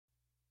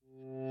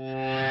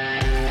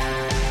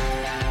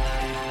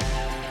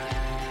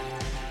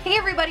Hey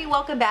everybody,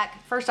 welcome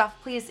back. First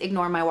off, please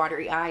ignore my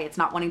watery eye. It's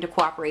not wanting to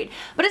cooperate.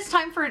 But it's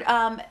time for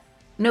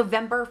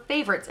November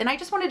favorites, and I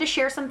just wanted to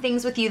share some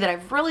things with you that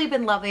I've really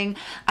been loving.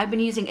 I've been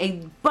using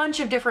a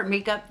bunch of different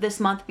makeup this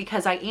month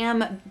because I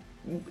am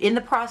in the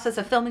process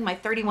of filming my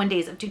 31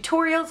 days of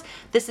tutorials.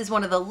 This is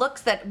one of the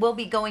looks that will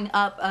be going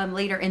up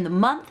later in the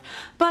month.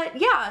 But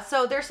yeah,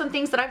 so there's some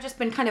things that I've just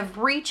been kind of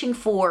reaching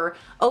for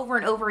over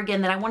and over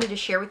again that I wanted to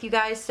share with you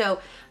guys. So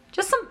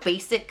just some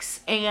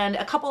basics and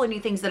a couple of new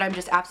things that I'm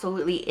just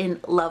absolutely in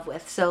love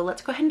with. So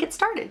let's go ahead and get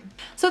started.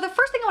 So the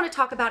first thing I want to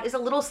talk about is a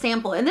little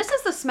sample, and this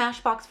is the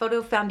Smashbox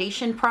Photo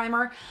Foundation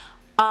Primer.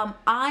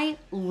 I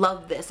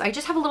love this. I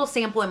just have a little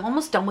sample. I'm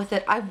almost done with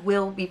it. I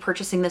will be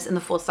purchasing this in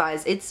the full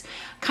size. It's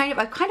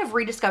I've kind of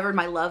rediscovered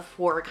my love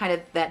for kind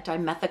of that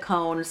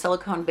dimethicone,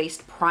 silicone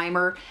based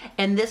primer.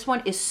 And this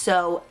one is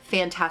so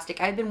fantastic.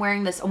 I've been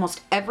wearing this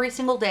almost every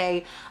single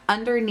day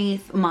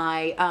underneath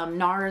my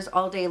NARS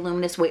All Day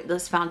Luminous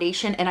Weightless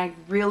Foundation. And I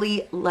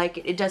really like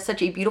it. It does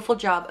such a beautiful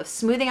job of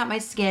smoothing out my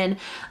skin.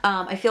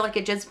 I feel like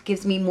it just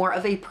gives me more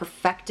of a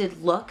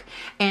perfected look.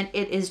 And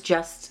it is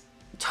just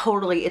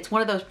totally, it's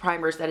one of those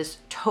primers that is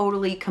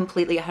totally,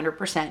 completely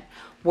 100%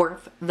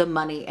 worth the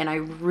money, and I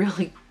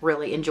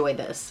really enjoy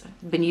this.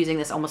 I've been using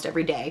this almost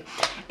every day,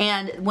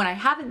 and when I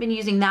haven't been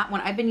using that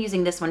one, I've been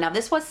using this one. Now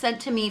this was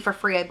sent to me for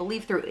free, I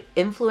believe, through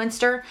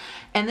Influencer,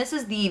 and this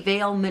is the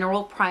Veil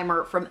Mineral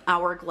Primer from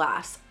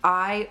Hourglass.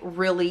 I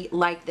really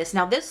like this.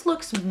 Now this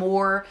looks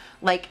more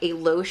like a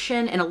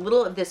lotion, and a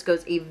little of this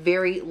goes a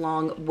very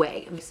long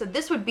way. So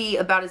this would be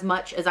about as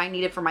much as I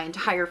needed for my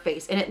entire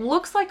face, and it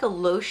looks like a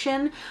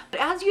lotion, but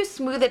as you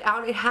smooth it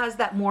out, it has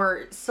that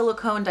more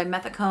silicone,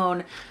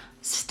 dimethicone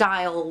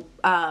style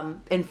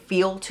and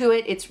feel to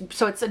it.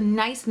 It's a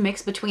nice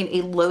mix between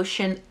a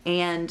lotion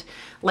and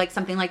like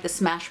something like the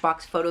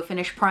Smashbox Photo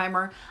Finish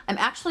Primer. I'm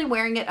actually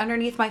wearing it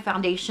underneath my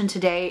foundation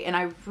today, and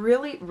I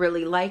really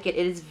like it.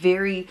 It is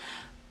very,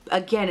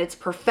 again, it's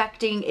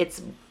perfecting.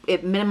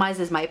 It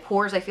minimizes my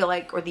pores, I feel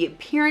like, or the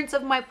appearance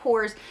of my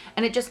pores,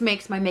 and it just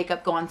makes my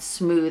makeup go on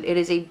smooth. It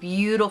is a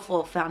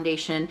beautiful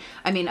foundation,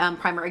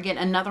 primer. Again,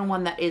 another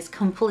one that is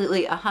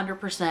completely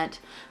 100%,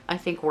 I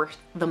think, worth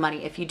the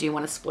money if you do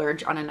want to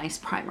splurge on a nice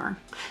primer.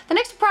 The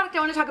next product I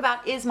want to talk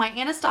about is my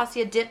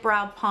Anastasia Dip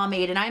Brow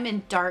Pomade, and I'm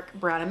in dark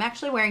brown. I'm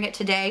actually wearing it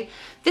today.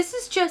 This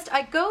is just,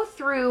 I go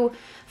through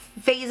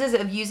phases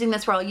of using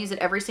this where I'll use it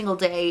every single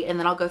day, and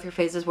then I'll go through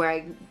phases where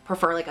I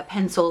prefer like a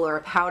pencil or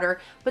a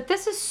powder, but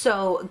this is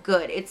so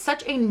good. It's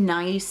such a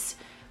nice,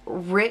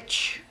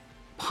 rich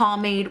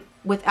pomade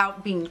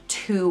without being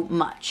too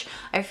much.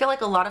 I feel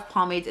like a lot of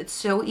pomades, it's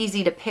so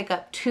easy to pick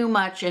up too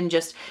much and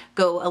just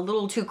go a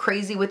little too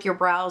crazy with your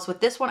brows.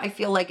 With this one, I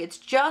feel like it's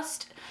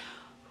just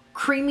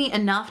creamy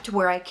enough to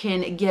where I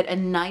can get a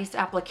nice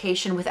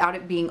application without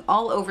it being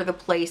all over the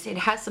place. It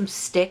has some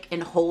stick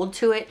and hold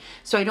to it,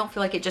 so I don't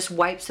feel like it just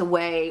wipes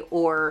away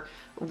or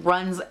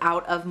runs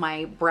out of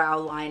my brow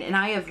line. And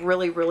I have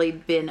really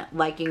been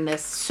liking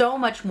this so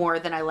much more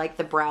than I like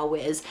the Brow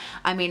Wiz.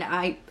 I mean,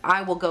 I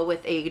will go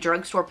with a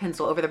drugstore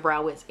pencil over the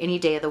Brow Wiz any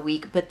day of the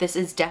week, but this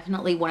is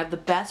definitely one of the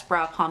best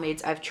brow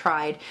pomades I've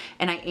tried,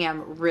 and I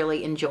am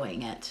really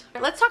enjoying it.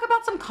 Let's talk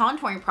about some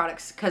contouring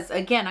products, because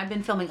again, I've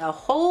been filming a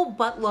whole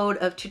buttload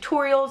of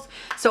tutorials,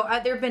 so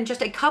there have been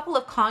just a couple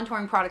of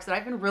contouring products that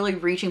I've been really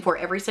reaching for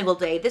every single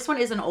day. This one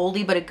is an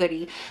oldie but a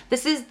goodie.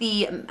 This is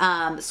the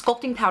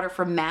sculpting powder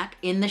from MAC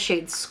in the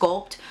shade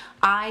Sculpt.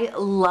 I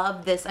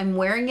love this. I'm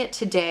wearing it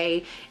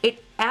today.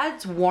 It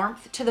adds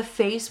warmth to the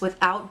face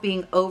without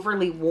being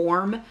overly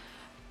warm.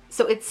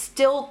 So it's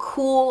still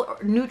cool,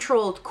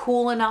 neutral,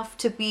 cool enough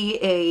to be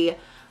a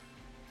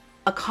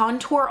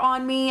contour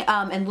on me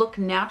and look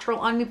natural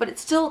on me, but it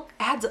still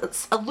adds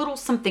a little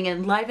something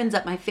and livens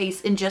up my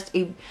face in just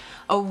a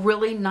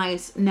really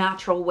nice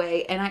natural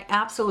way. And I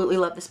absolutely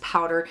love this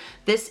powder.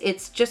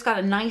 It's just got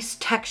a nice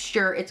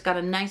texture, it's got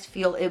a nice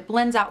feel, it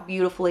blends out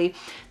beautifully.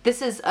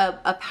 This is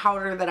a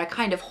powder that I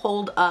kind of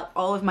hold up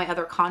all of my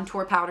other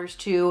contour powders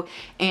to,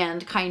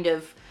 and kind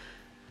of,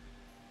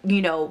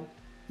 you know,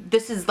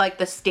 this is like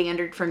the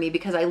standard for me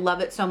because I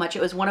love it so much.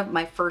 It was one of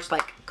my first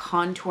like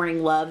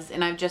contouring loves,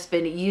 and I've just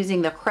been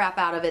using the crap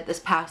out of it this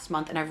past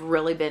month, and I've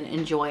really been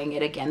enjoying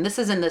it again. This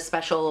is in the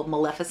special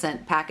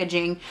Maleficent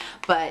packaging,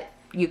 but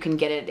you can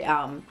get it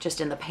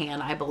just in the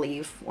pan, I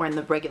believe, or in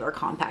the regular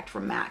compact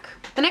from MAC.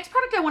 The next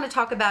product I want to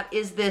talk about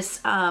is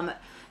this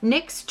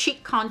NYX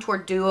Cheek Contour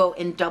Duo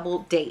in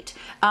Double Date.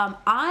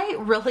 I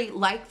really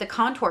like the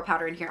contour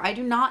powder in here. I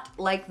do not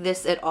like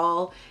this at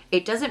all.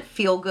 It doesn't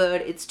feel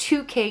good. It's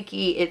too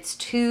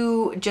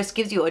cakey. Just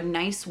gives you a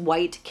nice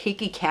white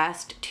cakey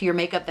cast to your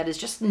makeup that is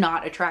just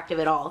not attractive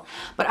at all.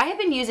 But I have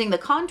been using the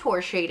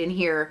contour shade in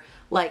here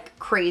like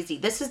crazy.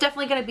 This is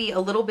definitely going to be a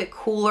little bit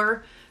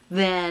cooler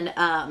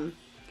than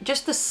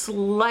just the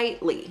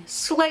slightly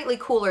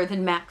cooler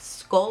than MAC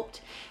Sculpt,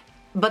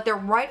 but they're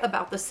right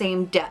about the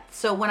same depth.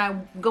 So when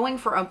I'm going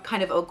for a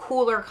kind of a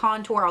cooler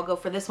contour, I'll go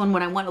for this one.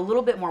 When I want a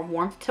little bit more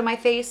warmth to my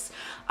face,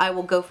 I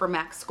will go for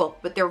MAC Sculpt,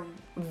 but they're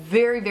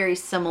very, very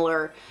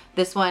similar.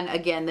 This one,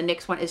 again, the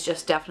NYX one is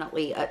just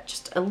definitely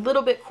just a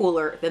little bit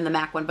cooler than the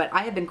MAC one, but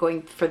I have been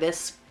going for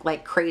this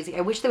like crazy.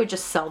 I wish they would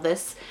just sell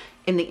this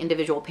in the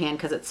individual pan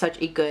because it's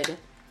such a good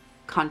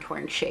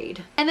contouring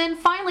shade. And then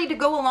finally, to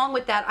go along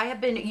with that, I have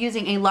been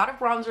using a lot of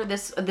bronzer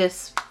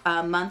this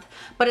month,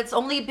 but it's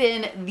only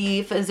been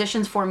the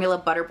Physicians Formula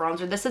Butter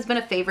Bronzer. This has been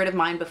a favorite of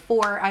mine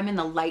before. I'm in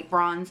the light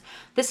bronze.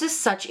 This is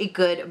such a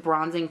good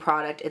bronzing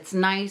product. It's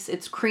nice,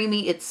 it's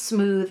creamy, it's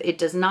smooth, it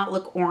does not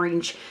look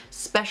orange,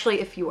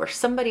 especially if you are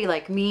somebody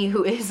like me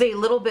who is a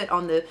little bit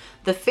on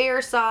the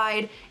fair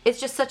side. It's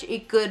just such a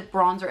good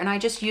bronzer, and I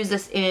just use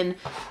this in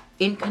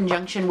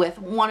conjunction with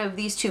one of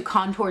these two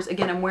contours.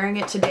 Again, I'm wearing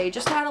it today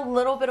just to add a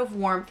little bit of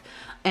warmth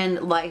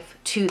and life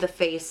to the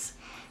face.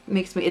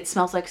 It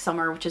smells like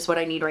summer, which is what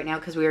I need right now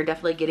because we are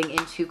definitely getting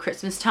into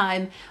Christmas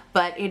time,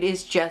 but it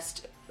is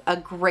just a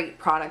great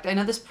product. I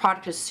know this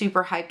product is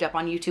super hyped up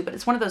on YouTube, but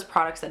it's one of those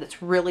products that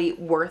it's really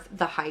worth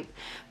the hype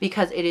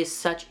because it is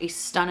such a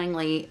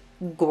stunningly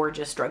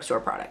gorgeous drugstore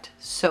product.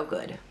 So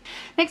good.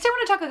 Next, I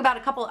want to talk about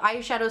a couple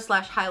eyeshadows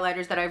slash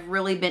highlighters that I've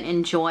really been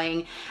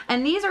enjoying,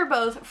 and these are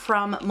both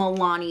from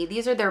Millani.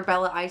 These are their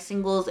Bella Eye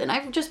Singles, and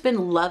I've just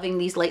been loving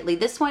these lately.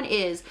 This one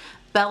is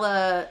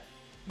Bella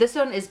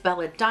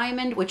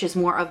Diamond, which is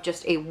more of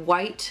just a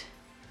white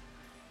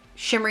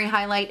shimmery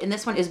highlight, and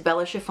this one is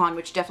Bella Chiffon,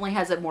 which definitely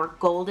has a more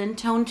golden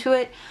tone to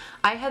it.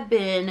 I have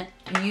been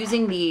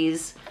using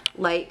these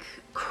like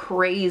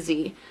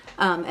crazy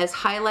as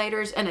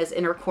highlighters and as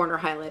inner corner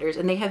highlighters,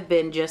 and they have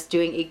been just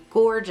doing a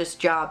gorgeous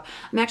job.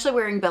 I'm actually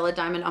wearing Bella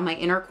Diamond on my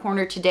inner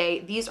corner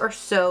today. These are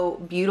so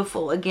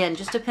beautiful. Again,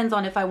 just depends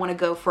on if I want to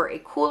go for a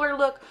cooler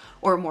look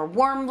or a more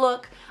warm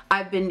look.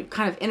 I've been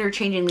kind of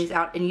interchanging these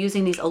out and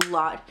using these a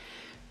lot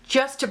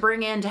just to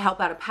bring in to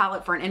help out a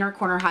palette for an inner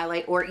corner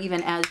highlight or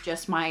even as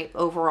just my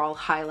overall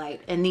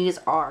highlight, and these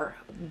are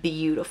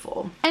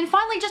beautiful. And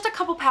finally, just a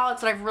couple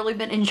palettes that I've really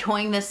been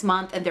enjoying this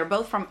month, and they're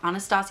both from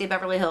Anastasia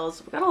Beverly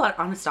Hills. We've got a lot of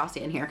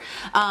Anastasia in here,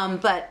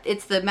 but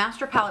it's the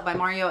Master Palette by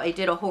Mario. I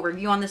did a whole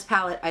review on this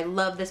palette. I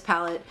love this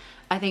palette.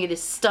 I think it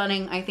is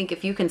stunning. I think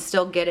if you can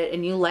still get it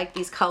and you like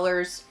these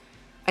colors,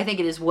 I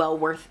think it is well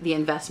worth the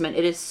investment.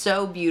 It is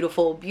so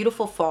beautiful,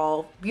 beautiful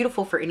fall,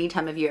 beautiful for any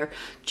time of year.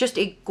 Just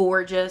a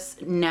gorgeous,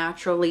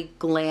 naturally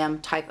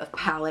glam type of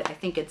palette. I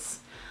think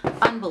it's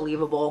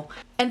unbelievable.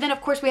 And then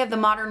of course we have the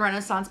Modern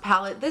Renaissance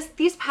palette.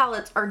 These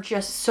palettes are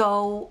just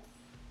so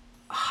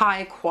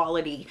high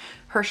quality.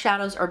 Her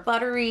shadows are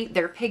buttery,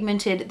 they're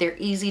pigmented, they're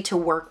easy to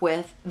work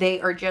with.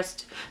 They're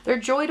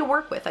joy to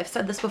work with. I've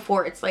said this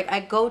before. It's like I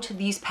go to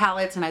these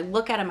palettes and I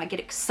look at them, I get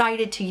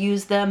excited to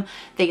use them.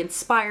 They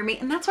inspire me,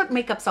 and that's what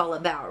makeup's all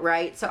about,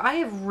 right? So I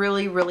have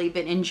really, really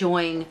been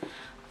enjoying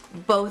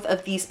both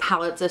of these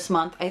palettes this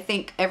month. I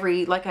think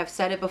like I've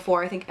said it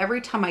before, I think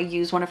every time I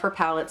use one of her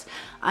palettes,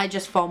 I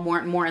just fall more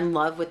and more in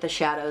love with the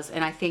shadows,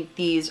 and I think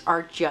these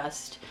are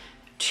just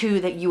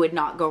two that you would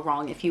not go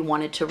wrong if you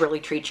wanted to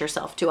really treat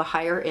yourself to a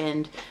higher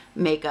end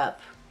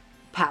makeup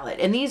palette.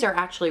 And these are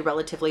actually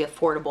relatively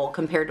affordable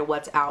compared to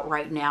what's out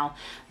right now.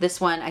 This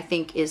one I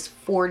think is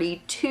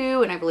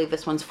 $42, and I believe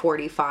this one's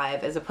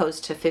 $45 as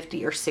opposed to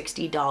 $50 or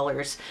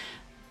 $60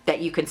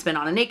 that you can spend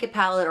on a naked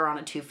palette or on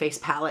a Too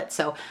Faced palette.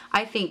 So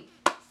I think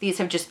these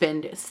have just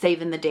been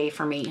saving the day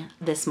for me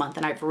this month,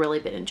 and I've really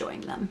been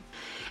enjoying them.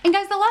 And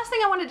guys, the last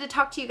thing I wanted to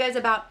talk to you guys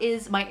about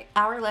is my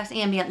Hourglass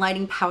Ambient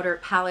Lighting Powder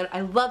Palette.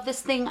 I love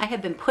this thing. I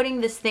have been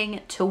putting this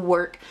thing to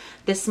work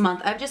this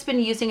month. I've just been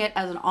using it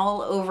as an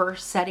all-over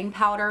setting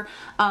powder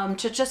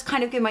to just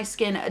kind of give my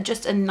skin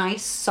just a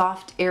nice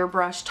soft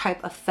airbrush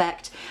type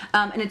effect.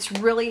 And it's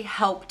really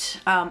helped.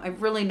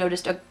 I've really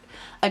noticed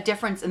a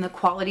difference in the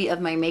quality of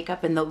my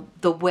makeup and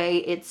the way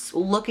it's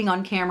looking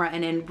on camera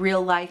and in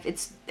real life.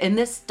 And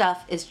this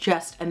stuff is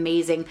just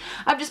amazing.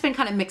 I've just been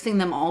kind of mixing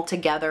them all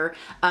together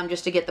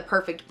just to get the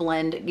perfect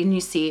blend. And you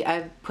see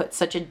I've put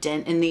such a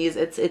dent in these.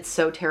 It's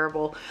so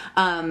terrible.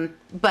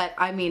 But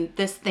I mean,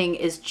 this thing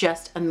is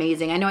just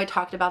amazing. I know I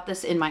talked about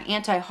this in my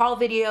anti-haul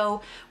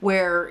video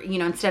where, you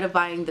know, instead of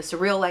buying the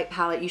Surreal Light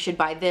palette, you should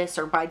buy this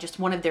or buy just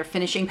one of their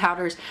finishing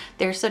powders.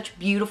 They're such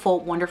beautiful,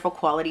 wonderful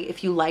quality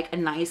if you like a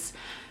nice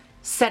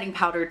setting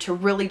powder to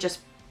really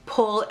just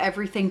pull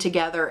everything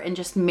together and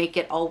just make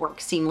it all work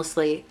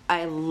seamlessly.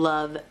 I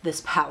love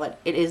this palette.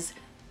 It is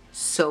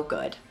so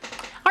good.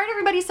 All right,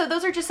 everybody, so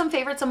those are just some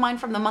favorites of mine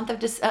from the month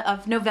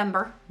of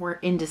November. We're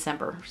in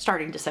December,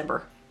 starting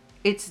December.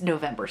 It's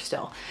November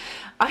still.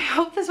 I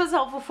hope this was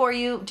helpful for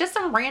you. Just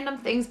some random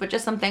things, but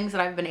just some things that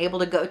I've been able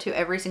to go to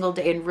every single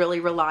day and really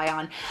rely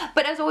on.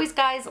 But as always,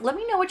 guys, let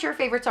me know what your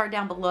favorites are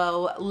down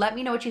below. Let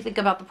me know what you think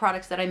about the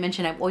products that I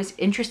mentioned. I'm always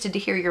interested to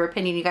hear your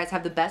opinion. You guys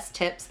have the best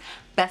tips,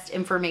 best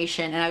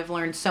information, and I've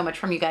learned so much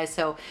from you guys.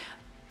 So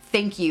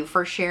thank you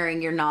for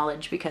sharing your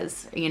knowledge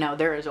because, you know,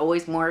 there is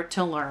always more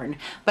to learn.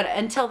 But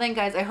until then,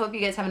 guys, I hope you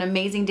guys have an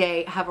amazing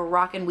day. Have a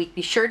rockin' week.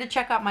 Be sure to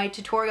check out my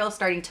tutorial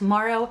starting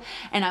tomorrow,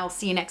 and I will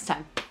see you next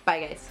time. Bye,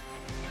 guys.